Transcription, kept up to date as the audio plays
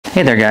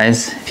Hey there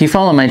guys, if you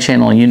follow my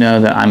channel you know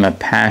that I'm a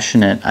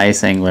passionate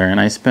ice angler and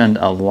I spend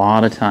a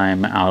lot of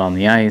time out on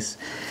the ice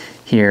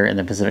here in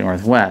the Pacific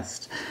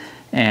Northwest.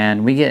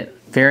 And we get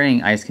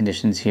varying ice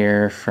conditions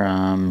here,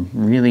 from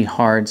really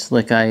hard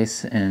slick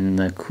ice in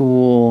the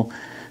cool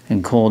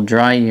and cold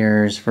dry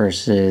years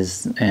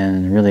versus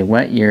in really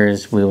wet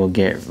years we will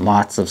get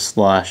lots of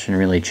slush and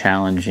really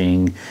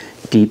challenging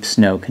deep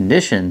snow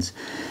conditions.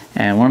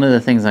 And one of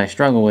the things I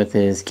struggle with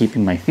is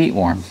keeping my feet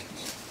warm.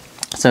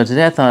 So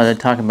today I thought I'd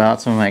talk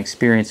about some of my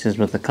experiences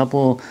with a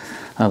couple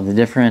of the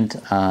different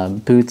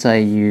boots I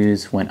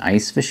use when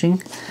ice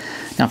fishing.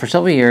 Now for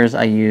several years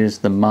I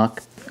used the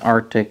Muck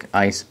Arctic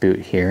ice boot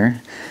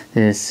here.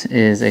 This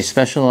is a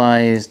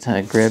specialized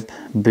grip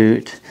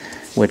boot,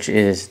 which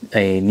is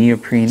a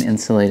neoprene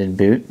insulated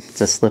boot.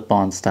 It's a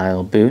slip-on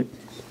style boot.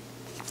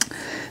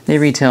 They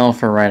retail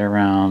for right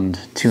around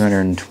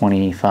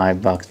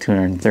 $225,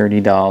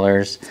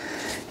 $230.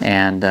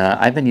 And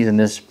I've been using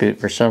this boot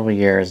for several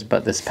years,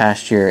 but this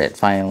past year it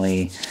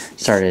finally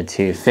started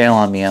to fail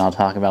on me, and I'll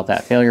talk about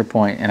that failure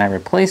point. And I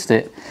replaced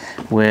it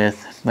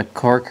with the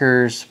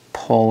Korkers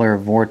Polar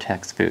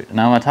Vortex boot. And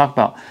I want to talk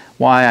about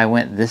why I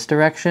went this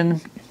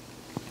direction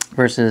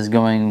versus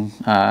going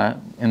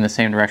in the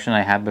same direction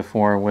I had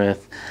before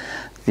with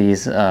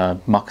these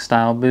Muck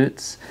style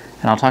boots.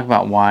 And I'll talk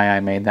about why I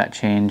made that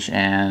change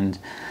and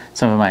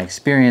some of my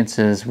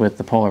experiences with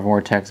the Polar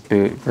Vortex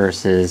boot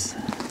versus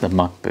the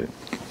Muck boot.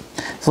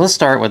 So let's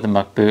start with the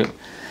Muck boot.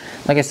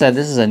 Like I said,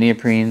 this is a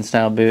neoprene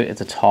style boot.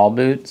 It's a tall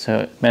boot, so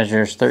it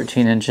measures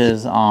 13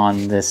 inches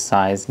on this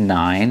size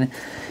 9.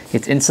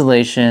 Its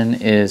insulation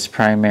is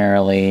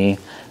primarily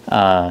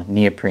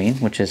neoprene,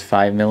 which is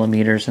 5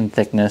 millimeters in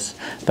thickness,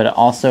 but it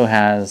also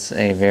has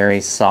a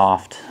very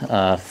soft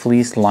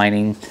fleece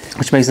lining,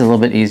 which makes it a little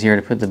bit easier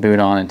to put the boot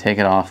on and take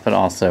it off, but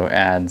also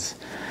adds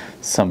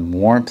some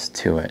warmth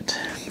to it.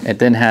 It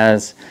then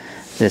has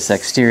this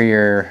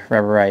exterior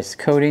rubberized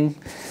coating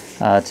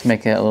to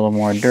make it a little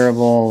more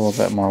durable, a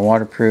little bit more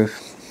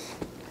waterproof,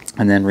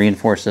 and then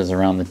reinforces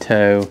around the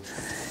toe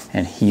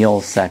and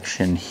heel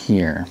section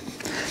here.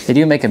 They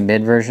do make a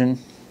mid version,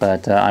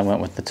 but I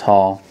went with the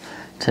tall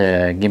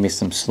to give me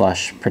some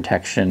slush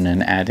protection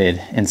and added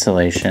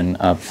insulation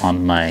up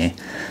on my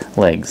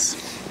legs.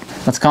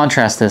 Let's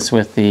contrast this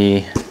with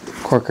the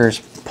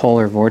Korkers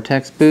Polar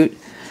Vortex boot.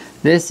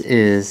 This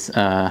is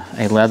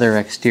a leather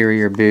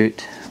exterior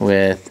boot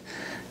with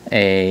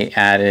a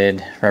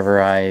added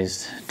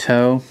rubberized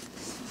toe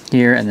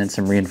here, and then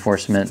some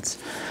reinforcements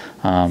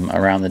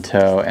around the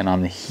toe and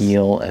on the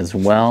heel as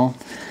well.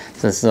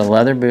 So this is a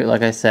leather boot,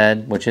 like I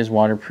said, which is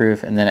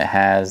waterproof, and then it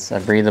has a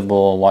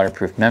breathable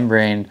waterproof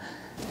membrane.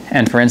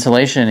 And for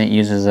insulation, it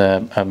uses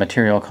a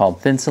material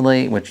called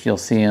Thinsulate, which you'll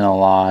see in a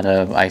lot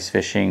of ice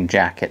fishing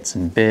jackets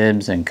and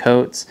bibs and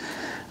coats,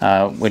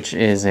 which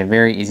is a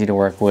very easy to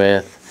work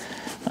with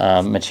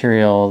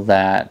material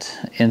that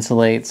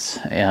insulates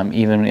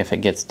even if it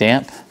gets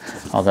damp,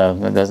 although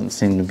that doesn't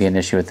seem to be an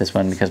issue with this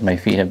one because my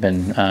feet have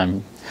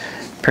been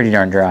pretty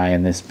darn dry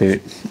in this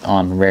boot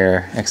on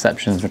rare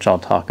exceptions, which I'll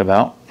talk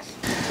about.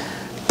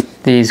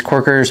 These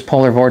Korkers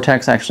Polar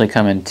Vortex actually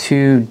come in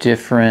two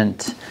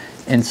different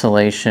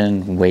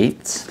insulation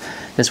weights.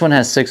 This one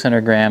has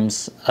 600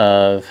 grams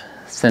of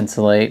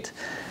Thinsulate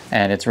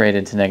and it's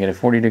rated to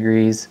 -40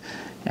 degrees,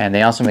 and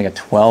they also make a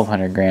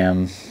 1200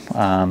 gram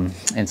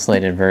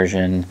insulated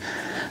version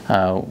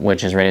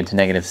which is rated to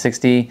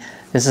 -60.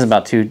 This is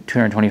about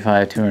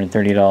 $225,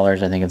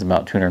 $230. I think it's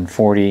about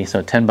 $240,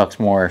 so $10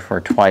 more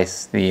for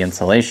twice the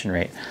insulation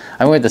rate.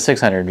 I went with the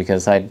 600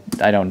 because I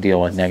don't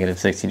deal with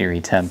 -60 degree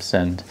temps,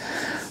 and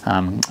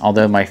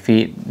although my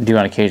feet do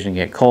on occasion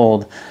get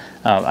cold,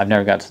 I've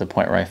never got to the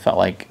point where I felt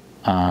like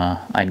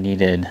I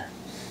needed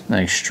an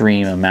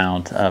extreme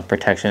amount of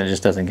protection. It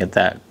just doesn't get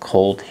that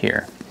cold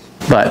here.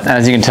 But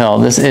as you can tell,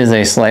 this is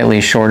a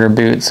slightly shorter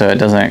boot, so it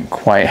doesn't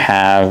quite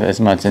have as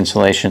much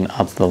insulation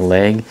up the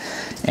leg,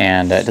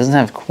 and it doesn't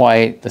have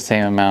quite the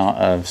same amount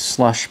of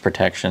slush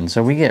protection.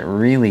 So we get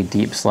really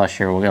deep slush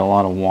here. We'll get a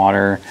lot of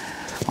water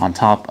on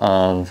top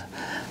of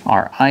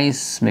our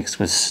ice mixed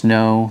with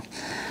snow.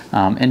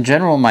 In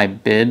general, my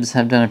bibs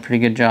have done a pretty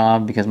good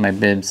job because my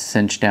bibs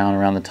cinch down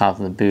around the top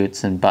of the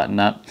boots and button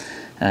up,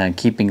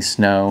 keeping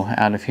snow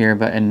out of here.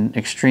 But in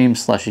extreme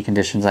slushy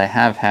conditions, I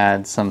have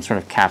had some sort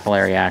of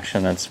capillary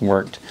action that's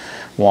worked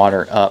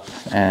water up,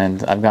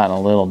 and I've gotten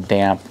a little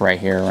damp right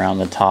here around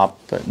the top,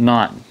 but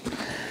not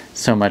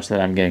so much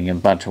that I'm getting a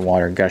bunch of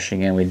water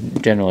gushing in. We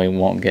generally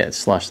won't get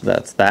slush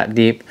that's that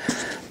deep,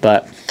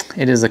 but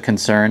it is a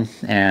concern,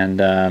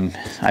 and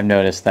I've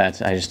noticed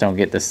that I just don't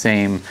get the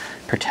same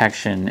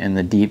protection in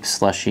the deep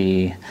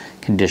slushy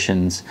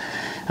conditions.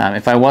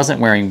 If I wasn't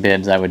wearing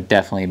bibs, I would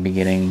definitely be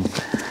getting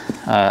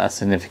a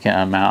significant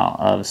amount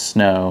of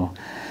snow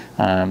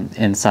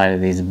inside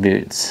of these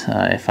boots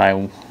if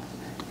I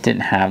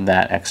didn't have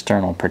that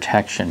external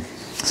protection.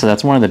 So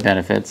that's one of the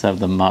benefits of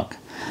the Muck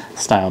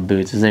style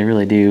boots, is they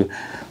really do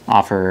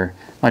offer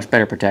much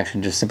better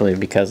protection just simply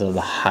because of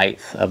the height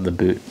of the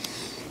boot.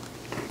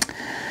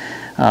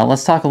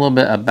 Let's talk a little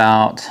bit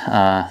about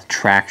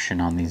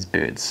traction on these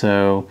boots.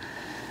 So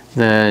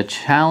the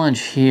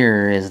challenge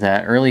here is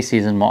that early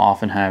season will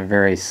often have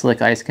very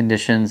slick ice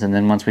conditions, and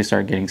then once we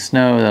start getting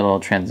snow, that'll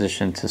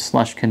transition to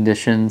slush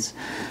conditions.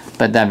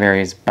 But that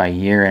varies by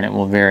year, and it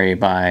will vary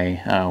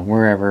by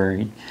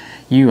wherever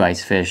you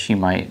ice fish. You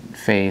might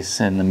face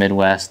in the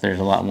Midwest, there's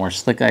a lot more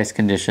slick ice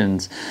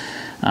conditions,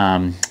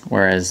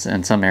 whereas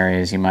in some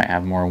areas you might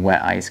have more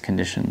wet ice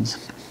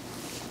conditions.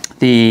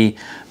 The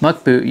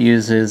Muck boot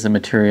uses a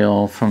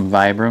material from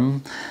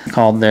Vibram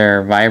called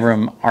their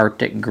Vibram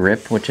Arctic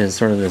Grip, which is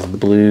sort of this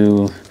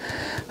blue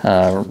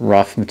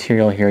rough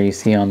material here you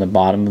see on the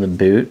bottom of the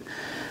boot.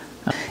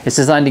 It's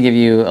designed to give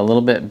you a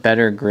little bit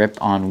better grip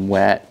on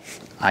wet,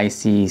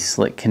 icy,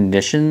 slick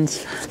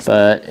conditions,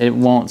 but it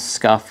won't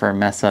scuff or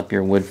mess up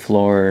your wood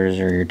floors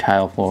or your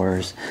tile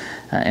floors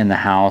in the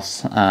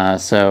house.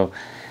 So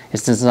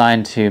it's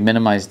designed to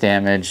minimize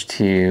damage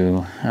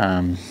to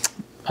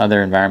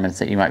other environments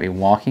that you might be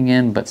walking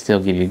in, but still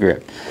give you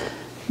grip.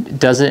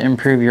 Does it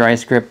improve your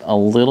ice grip a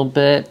little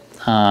bit?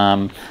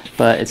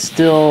 But it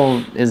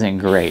still isn't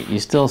great. You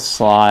still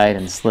slide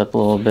and slip a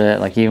little bit.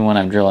 Like even when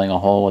I'm drilling a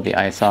hole with the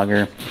ice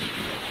auger,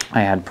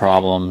 I had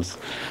problems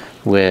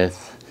with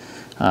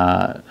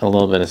a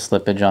little bit of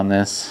slippage on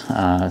this.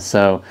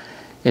 So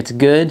it's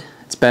good.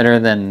 It's better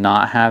than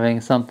not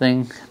having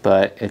something,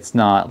 but it's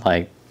not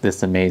like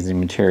this amazing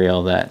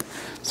material that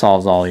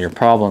solves all your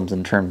problems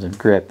in terms of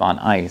grip on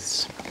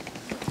ice.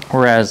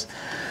 Whereas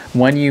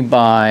when you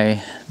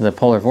buy the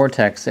Polar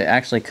Vortex, it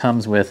actually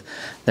comes with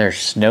their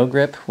snow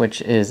grip,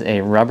 which is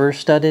a rubber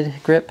studded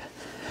grip.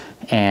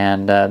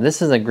 And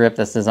this is a grip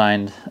that's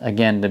designed,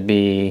 again, to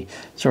be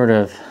sort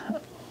of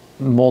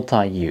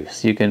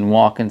multi-use. You can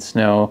walk in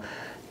snow,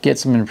 get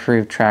some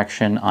improved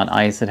traction on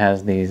ice. It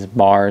has these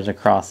bars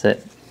across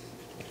it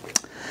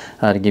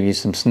to give you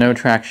some snow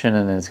traction,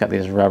 and then it's got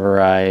these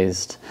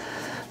rubberized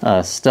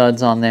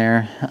studs on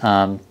there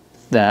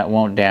that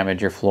won't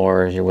damage your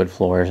floors, your wood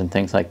floors, and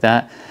things like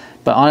that.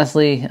 But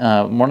honestly,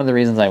 one of the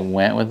reasons I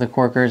went with the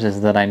Korkers is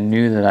that I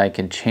knew that I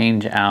could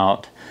change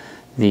out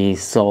the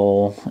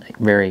sole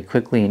very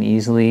quickly and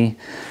easily.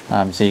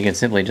 So you can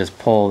simply just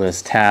pull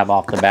this tab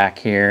off the back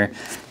here,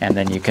 and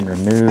then you can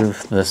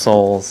remove the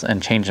soles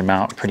and change them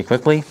out pretty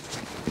quickly.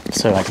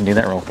 So I can do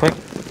that real quick.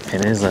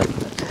 It is a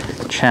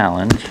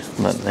challenge,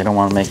 but they don't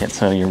want to make it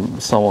so your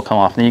sole will come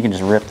off. And you can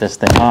just rip this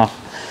thing off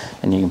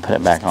and you can put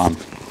it back on.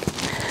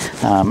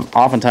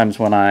 Oftentimes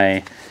when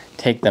I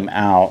take them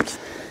out,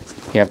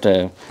 you have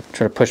to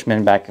try to push them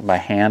in back by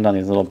hand on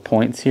these little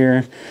points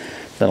here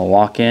that'll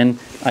lock in.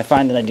 I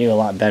find that I do a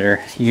lot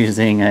better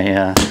using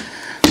a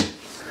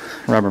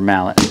rubber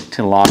mallet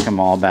to lock them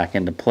all back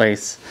into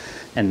place,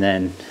 and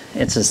then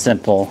it's as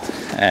simple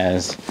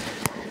as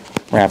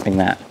wrapping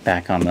that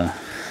back on the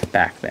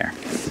back there.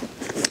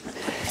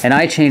 And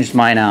I changed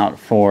mine out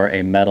for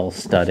a metal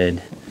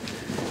studded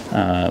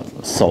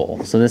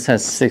sole. So this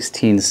has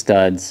 16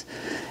 studs,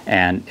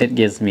 and it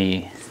gives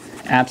me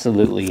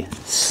absolutely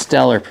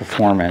stellar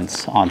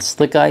performance on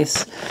slick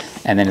ice.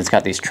 And then it's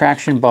got these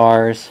traction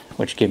bars,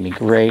 which give me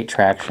great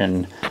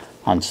traction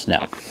on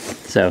snow.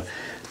 So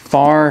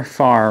far,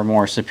 far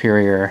more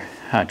superior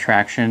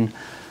traction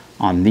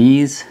on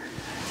these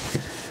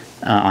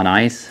on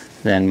ice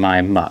than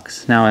my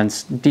Mucks. Now in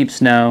deep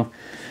snow,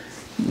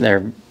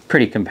 they're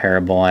pretty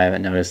comparable. I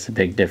haven't noticed a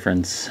big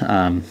difference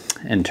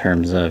in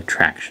terms of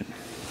traction.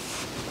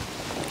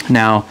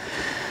 Now,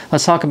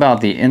 let's talk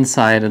about the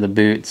inside of the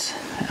boots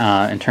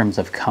in terms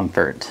of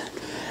comfort.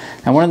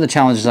 Now, one of the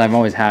challenges I've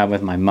always had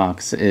with my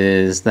Mucks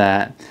is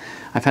that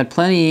I've had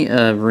plenty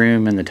of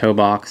room in the toe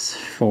box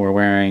for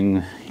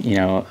wearing, you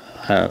know,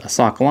 a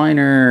sock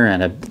liner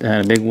and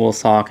a big wool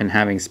sock, and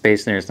having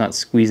space there. It's not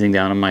squeezing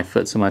down on my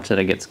foot so much that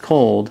it gets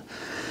cold.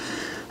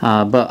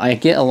 But I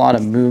get a lot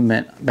of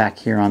movement back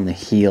here on the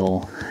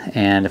heel,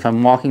 and if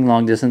I'm walking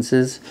long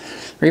distances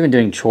or even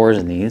doing chores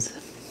in these,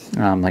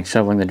 like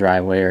shoveling the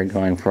driveway or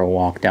going for a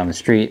walk down the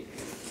street,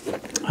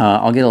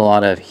 I'll get a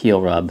lot of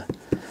heel rub,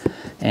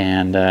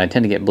 and I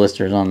tend to get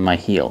blisters on my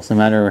heels no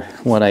matter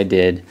what I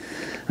did.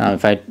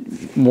 If I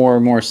wore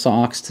more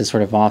socks to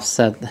sort of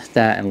offset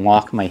that and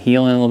lock my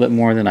heel in a little bit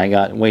more, then I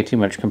got way too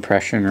much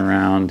compression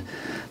around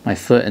my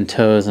foot and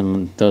toes,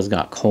 and those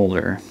got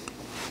colder.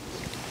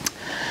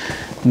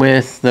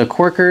 With the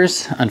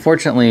Korkers,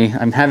 unfortunately,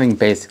 I'm having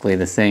basically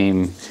the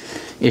same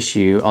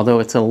issue, although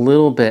it's a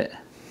little bit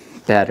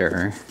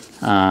better,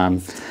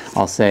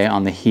 I'll say,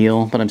 on the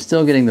heel, but I'm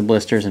still getting the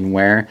blisters and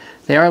wear.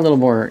 They are a little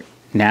more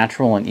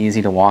natural and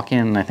easy to walk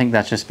in, and I think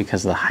that's just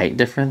because of the height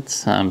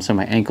difference, so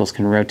my ankles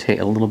can rotate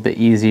a little bit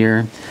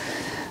easier.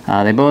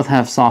 They both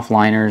have soft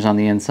liners on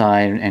the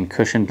inside and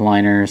cushioned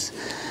liners.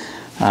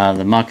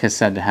 The Muck is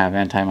said to have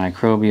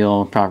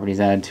antimicrobial properties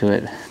added to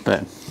it,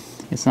 but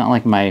it's not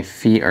like my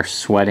feet are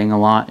sweating a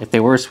lot. If they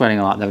were sweating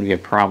a lot, that would be a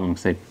problem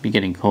because they'd be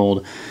getting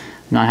cold.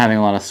 Not having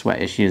a lot of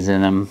sweat issues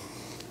in them.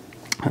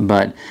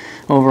 But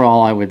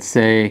overall, I would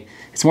say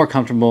it's more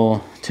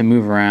comfortable to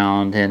move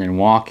around in and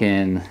walk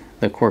in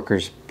the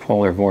Korkers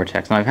Polar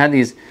Vortex. Now, I've had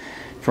these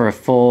for a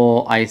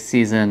full ice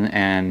season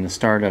and the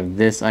start of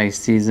this ice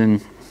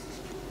season.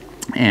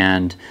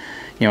 And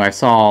you know, I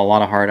saw a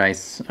lot of hard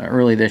ice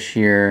early this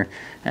year,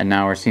 and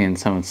now we're seeing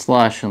some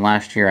slush. And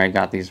last year I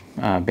got these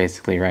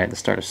basically right at the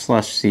start of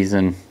slush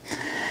season.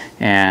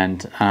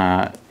 And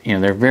you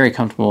know, they're very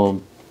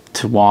comfortable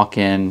to walk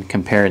in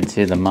compared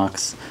to the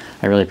Mucks.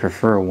 I really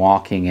prefer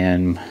walking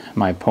in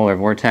my Polar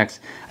Vortex.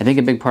 I think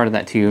a big part of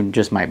that too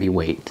just might be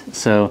weight.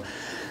 So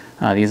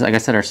these, like I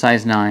said, are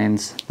size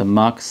 9s. The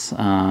Mucks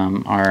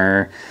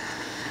are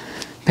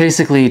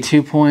basically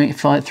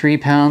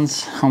 2.3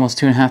 pounds, almost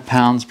 2.5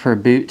 pounds per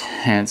boot,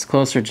 and it's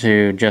closer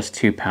to just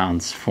 2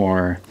 pounds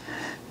for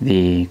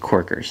the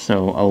Korkers.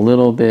 So a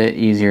little bit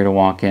easier to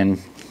walk in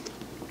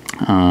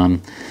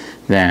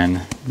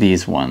than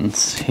these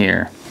ones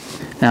here.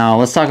 Now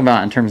let's talk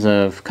about in terms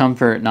of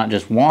comfort, not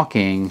just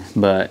walking,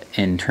 but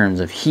in terms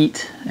of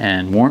heat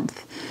and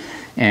warmth.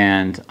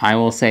 And I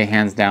will say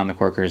hands down the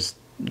Korkers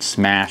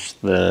smash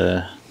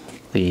the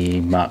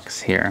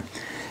Mucks here.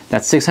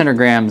 That 600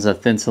 grams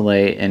of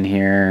Thinsulate in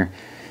here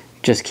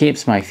just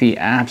keeps my feet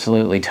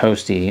absolutely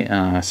toasty,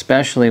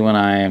 especially when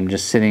I am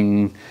just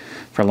sitting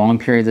for long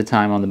periods of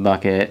time on the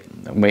bucket,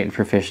 waiting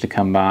for fish to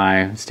come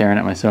by, staring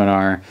at my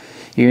sonar.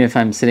 Even if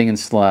I'm sitting in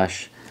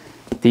slush,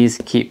 these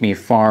keep me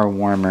far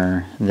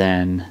warmer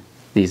than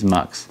these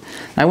Mucks.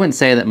 I wouldn't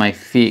say that my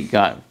feet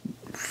got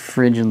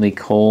frigidly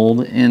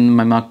cold in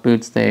my Muck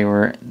boots. They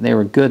were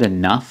good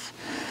enough,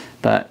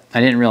 but I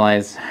didn't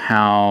realize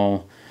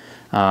how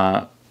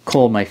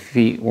cold my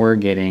feet were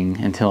getting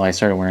until I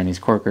started wearing these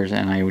Korkers,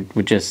 and I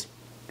would just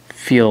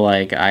feel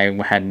like I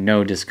had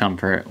no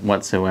discomfort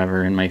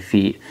whatsoever in my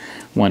feet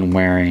when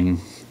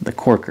wearing the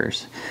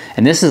Korkers.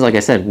 And this is, like I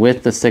said,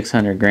 with the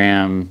 600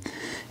 gram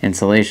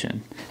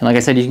insulation. And like I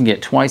said, you can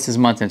get twice as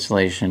much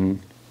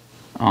insulation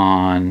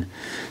on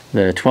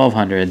the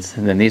 1200s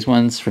than these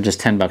ones for just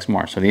 10 bucks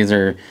more. So these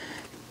are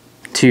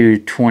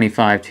 $225,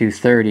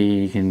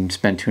 $230. You can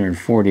spend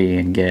 $240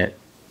 and get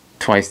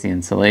twice the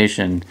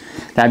insulation.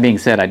 That being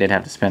said, I did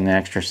have to spend the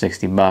extra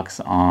 60 bucks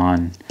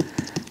on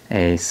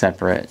a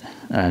separate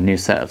new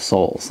set of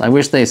soles. I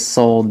wish they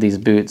sold these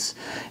boots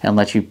and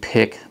let you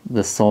pick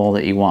the sole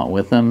that you want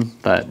with them,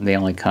 but they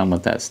only come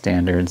with that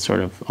standard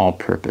sort of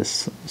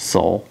all-purpose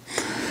sole.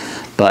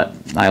 But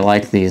I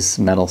like these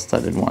metal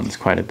studded ones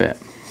quite a bit.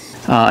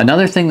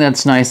 Another thing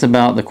that's nice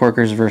about the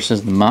Korkers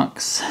versus the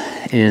Mucks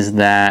is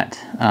that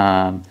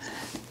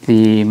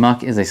the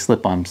Muck is a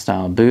slip-on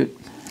style boot.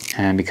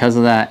 And because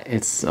of that,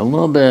 it's a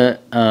little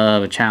bit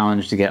of a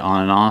challenge to get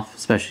on and off,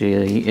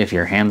 especially if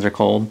your hands are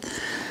cold.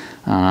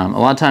 A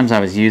lot of times I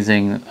was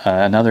using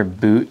another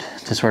boot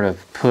to sort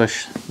of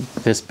push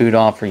this boot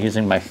off, or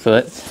using my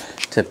foot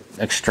to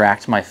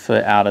extract my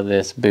foot out of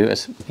this boot.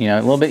 It's, you know,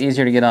 a little bit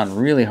easier to get on,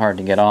 really hard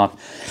to get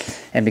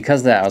off. And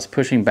because of that, I was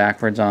pushing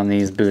backwards on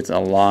these boots a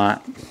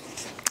lot.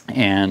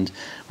 And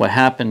what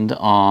happened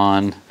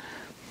on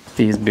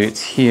these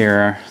boots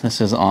here,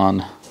 this is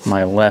on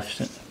my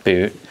left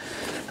boot,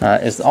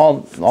 is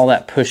all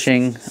that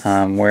pushing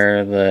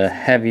where the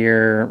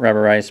heavier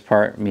rubberized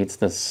part meets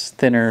the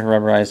thinner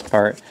rubberized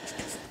part.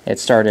 It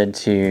started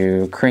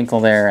to crinkle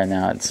there, and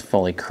now it's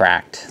fully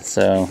cracked.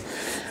 So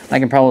I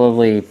can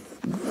probably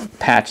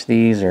patch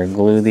these or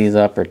glue these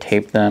up or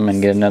tape them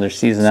and get another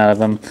season out of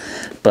them.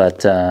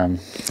 But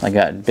I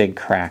got big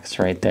cracks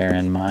right there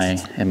in my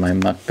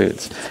Muck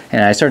boots,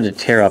 and I started to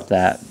tear up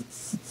that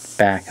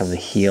back of the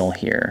heel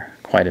here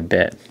quite a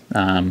bit,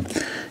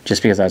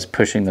 just because I was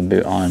pushing the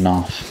boot on and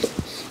off.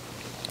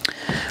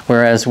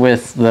 Whereas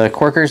with the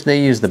Korkers,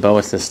 they use the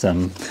BOA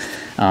system,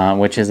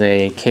 which is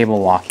a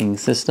cable locking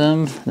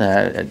system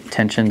that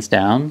tensions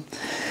down.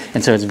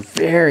 And so it's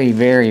very,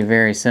 very,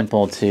 very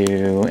simple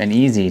and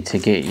easy to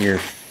get your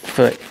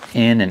foot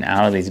in and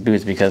out of these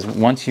boots, because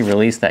once you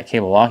release that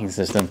cable locking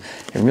system,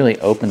 it really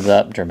opens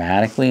up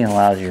dramatically and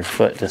allows your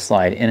foot to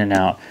slide in and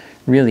out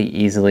really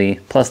easily.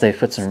 Plus they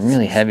put some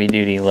really heavy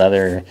duty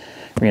leather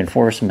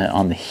reinforcement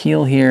on the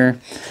heel here,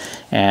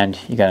 and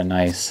you got a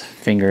nice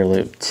finger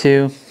loop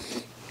too.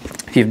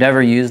 If you've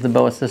never used the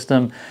BOA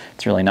system,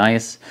 it's really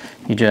nice.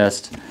 You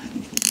just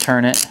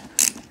turn it.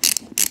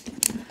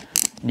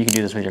 You can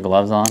do this with your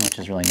gloves on, which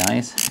is really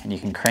nice. And you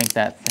can crank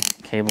that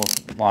cable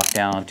lock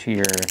down to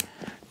your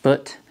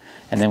foot.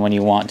 And then when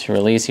you want to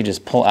release, you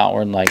just pull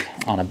outward like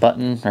on a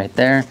button right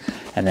there.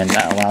 And then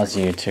that allows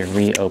you to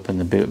reopen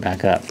the boot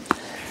back up.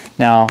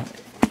 Now,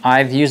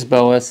 I've used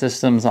BOA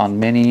systems on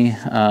many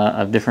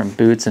of different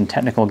boots and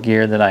technical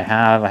gear that I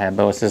have. I have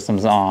BOA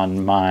systems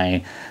on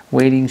my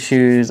wading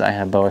shoes. I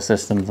have BOA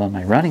systems on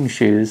my running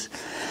shoes.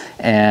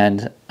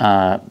 And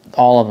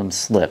all of them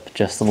slip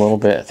just a little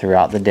bit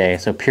throughout the day.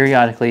 So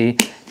periodically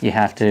you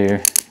have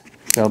to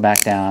go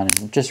back down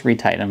and just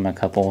retighten them a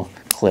couple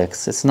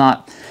clicks. It's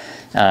not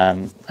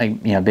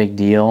a big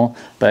deal,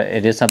 but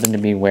it is something to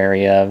be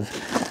wary of.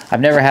 I've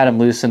never had them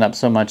loosen up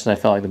so much that I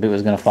felt like the boot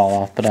was going to fall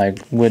off, but I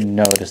would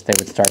notice they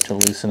would start to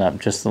loosen up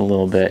just a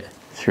little bit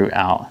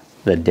throughout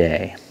the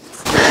day.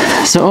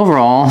 So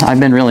overall, I've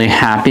been really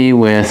happy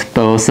with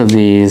both of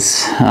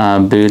these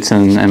boots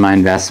and my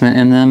investment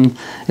in them.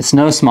 It's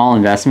no small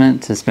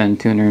investment to spend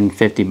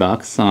 250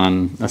 bucks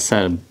on a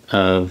set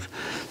of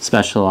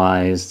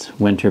specialized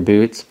winter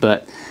boots,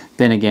 but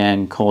then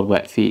again, cold,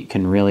 wet feet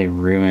can really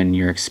ruin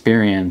your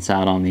experience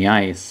out on the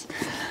ice.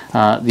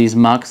 These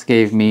Mucks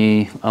gave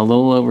me a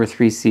little over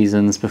 3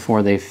 seasons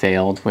before they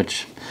failed,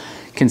 which,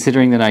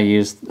 considering that I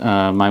used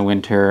my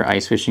winter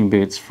ice fishing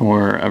boots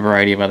for a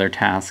variety of other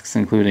tasks,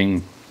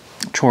 including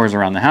chores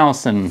around the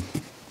house and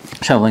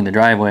shoveling the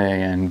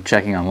driveway and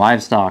checking on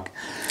livestock,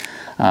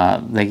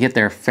 they get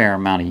their fair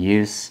amount of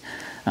use.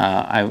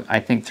 I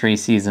think 3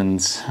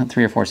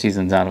 or 4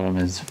 seasons out of them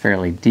is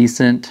fairly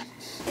decent.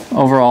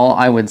 Overall,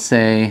 I would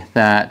say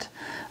that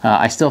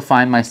I still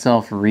find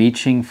myself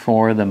reaching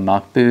for the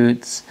Muck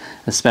boots,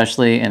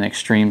 especially in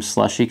extreme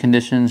slushy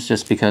conditions,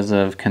 just because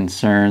of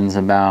concerns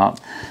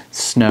about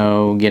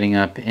snow getting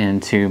up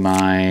into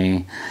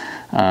my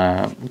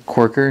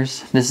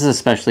Korkers. This is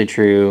especially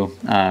true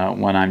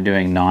when I'm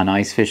doing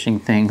non-ice fishing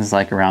things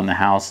like around the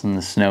house and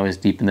the snow is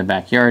deep in the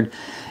backyard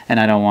and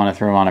I don't want to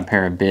throw on a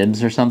pair of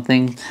bibs or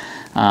something.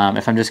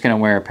 If I'm just going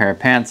to wear a pair of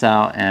pants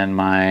out and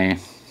my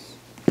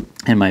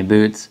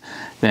boots,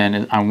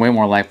 then I'm way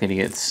more likely to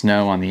get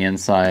snow on the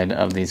inside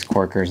of these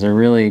Korkers. They're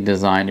really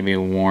designed to be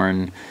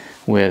worn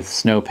with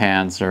snow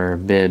pants or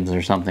bibs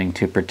or something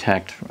to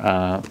protect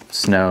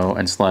snow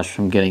and slush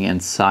from getting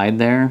inside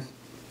there.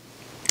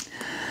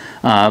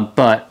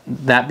 But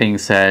that being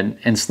said,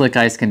 in slick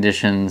ice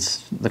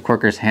conditions, the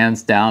Korkers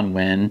hands down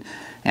win,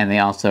 and they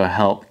also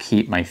help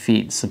keep my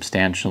feet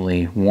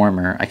substantially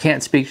warmer. I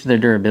can't speak to their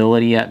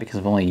durability yet because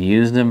I've only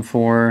used them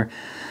for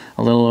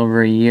a little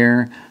over a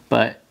year,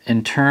 but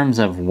in terms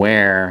of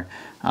wear,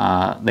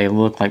 they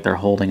look like they're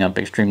holding up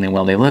extremely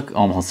well. They look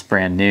almost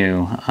brand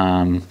new.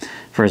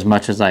 For as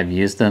much as I've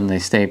used them, they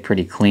stay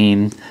pretty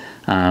clean,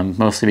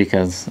 mostly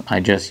because I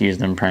just use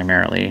them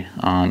primarily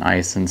on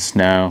ice and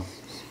snow,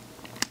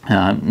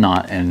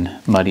 not in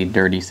muddy,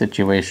 dirty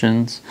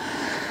situations.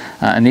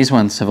 And these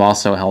ones have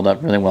also held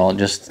up really well.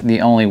 Just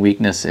the only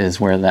weakness is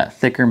where that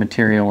thicker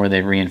material where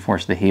they've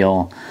reinforced the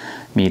heel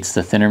meets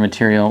the thinner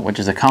material, which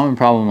is a common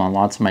problem on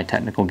lots of my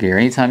technical gear.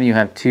 Anytime you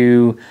have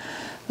two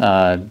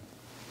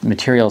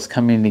materials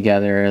coming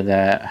together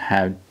that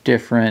have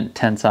different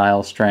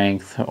tensile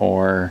strength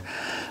or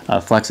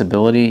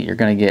flexibility, you're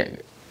going to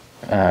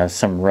get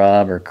some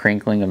rub or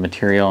crinkling of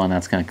material, and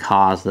that's going to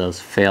cause those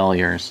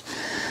failures.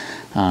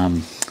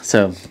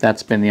 So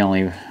that's been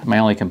my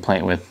only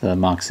complaint with the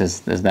Mucks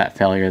is that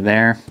failure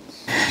there.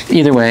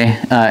 Either way,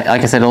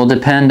 like I said, it'll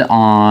depend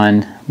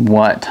on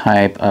what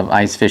type of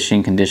ice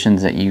fishing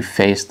conditions that you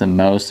face the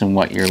most and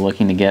what you're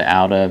looking to get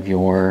out of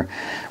your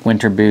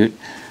winter boot,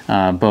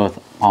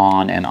 both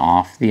on and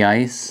off the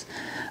ice.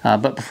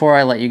 But before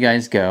I let you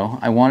guys go,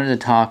 I wanted to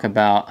talk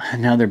about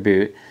another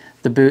boot,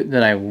 the boot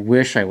that I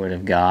wish I would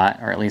have got,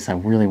 or at least I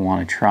really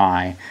want to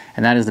try,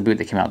 and that is the boot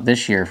that came out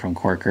this year from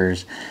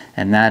Korkers,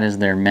 and that is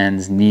their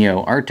men's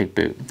Neo Arctic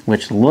boot,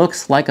 which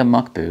looks like a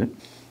Muck boot,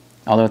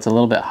 although it's a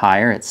little bit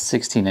higher. It's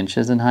 16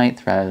 inches in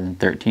height rather than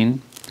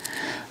 13,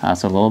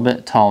 so a little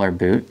bit taller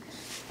boot.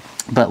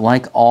 But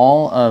like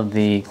all of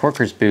the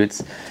Korkers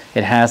boots,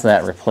 it has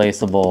that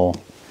replaceable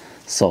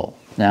sole.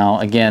 Now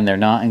again, they're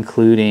not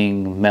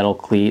including metal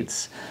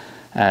cleats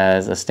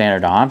as a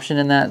standard option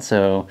in that,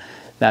 so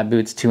that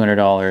boot's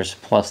 $200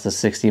 plus the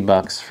 60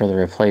 bucks for the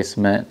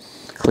replacement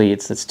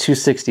cleats. It's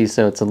 $260,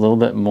 so it's a little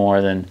bit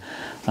more than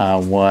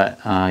what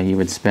you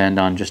would spend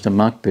on just a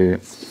Muck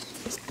boot.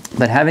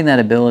 But having that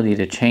ability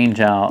to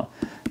change out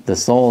the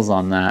soles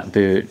on that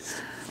boot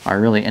are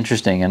really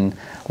interesting. And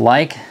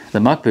like the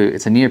Muck boot,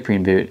 it's a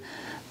neoprene boot,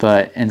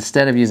 but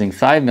instead of using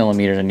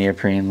 5mm of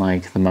neoprene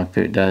like the Muck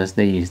boot does,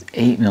 they use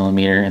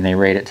 8mm and they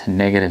rate it to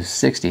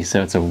 -60.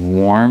 So it's a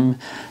warm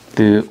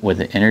boot with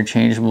an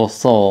interchangeable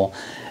sole.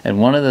 And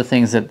one of the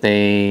things that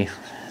they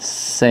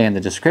say in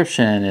the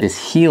description is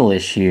this heel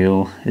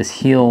issue, this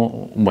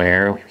heel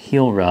wear,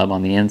 heel rub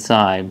on the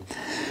inside.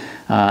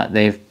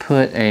 They've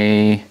put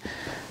a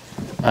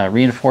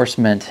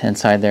reinforcement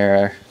inside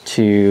there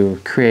to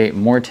create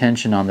more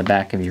tension on the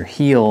back of your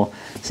heel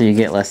so you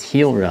get less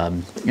heel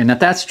rub. And if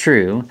that's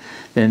true,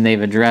 then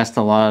they've addressed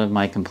a lot of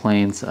my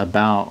complaints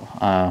about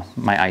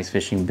my ice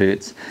fishing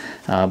boots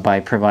by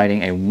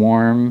providing a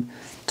warm,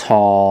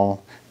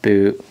 tall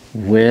boot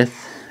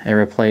with a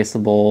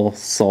replaceable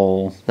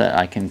sole that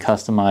I can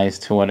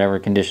customize to whatever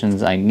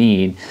conditions I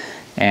need,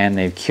 and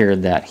they've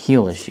cured that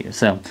heel issue.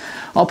 So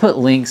I'll put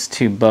links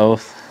to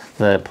both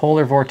the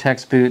Polar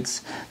Vortex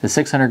boots, the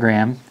 600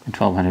 gram and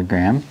 1200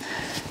 gram,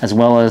 as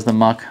well as the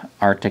Muck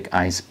Arctic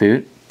Ice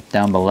boot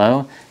down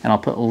below, and I'll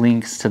put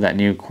links to that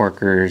new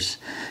Korkers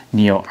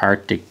Neo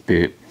Arctic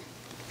boot.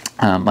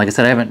 Like I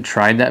said, I haven't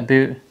tried that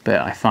boot, but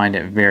I find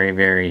it very,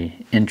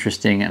 very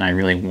interesting, and I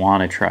really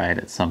want to try it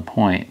at some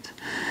point.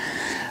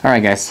 All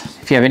right, guys,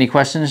 if you have any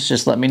questions,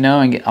 just let me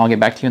know, and I'll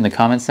get back to you in the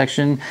comments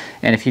section.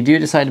 And if you do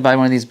decide to buy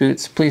one of these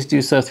boots, please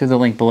do so through the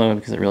link below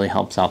because it really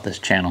helps out this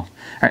channel.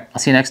 All right, I'll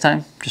see you next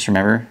time. Just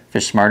remember,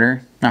 fish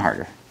smarter, not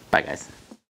harder. Bye, guys.